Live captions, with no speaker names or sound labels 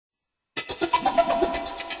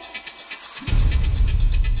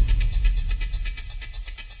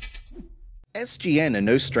SGN are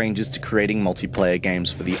no strangers to creating multiplayer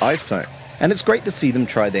games for the iPhone, and it's great to see them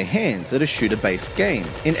try their hands at a shooter-based game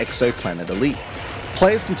in EXO-Planet Elite.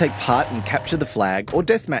 Players can take part in capture the flag or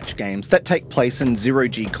deathmatch games that take place in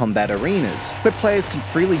zero-G combat arenas, where players can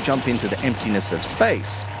freely jump into the emptiness of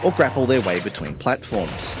space or grapple their way between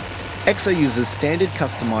platforms. EXO uses standard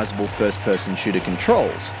customizable first-person shooter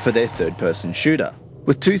controls for their third-person shooter,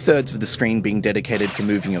 with 2/3 of the screen being dedicated for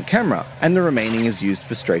moving your camera and the remaining is used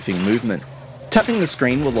for strafing movement. Tapping the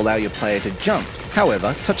screen will allow your player to jump,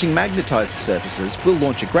 however, touching magnetised surfaces will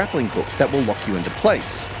launch a grappling hook that will lock you into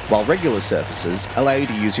place, while regular surfaces allow you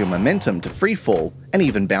to use your momentum to freefall and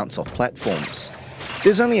even bounce off platforms.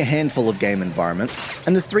 There's only a handful of game environments,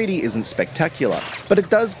 and the 3D isn't spectacular, but it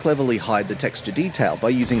does cleverly hide the texture detail by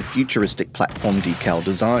using futuristic platform decal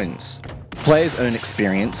designs. Players earn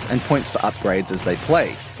experience and points for upgrades as they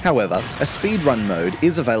play. However, a speedrun mode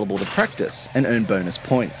is available to practice and earn bonus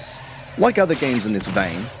points. Like other games in this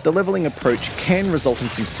vein, the leveling approach can result in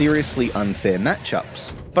some seriously unfair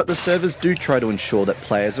matchups, but the servers do try to ensure that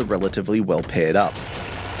players are relatively well paired up.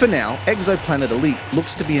 For now, EXO-Planet Elite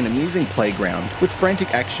looks to be an amusing playground with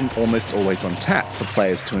frantic action almost always on tap for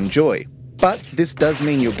players to enjoy. But this does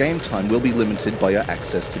mean your game time will be limited by your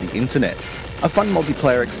access to the internet. A fun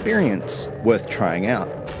multiplayer experience worth trying out.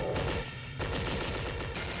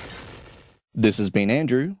 This has been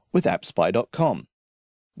Andrew with AppSpy.com.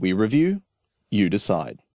 We review, you decide.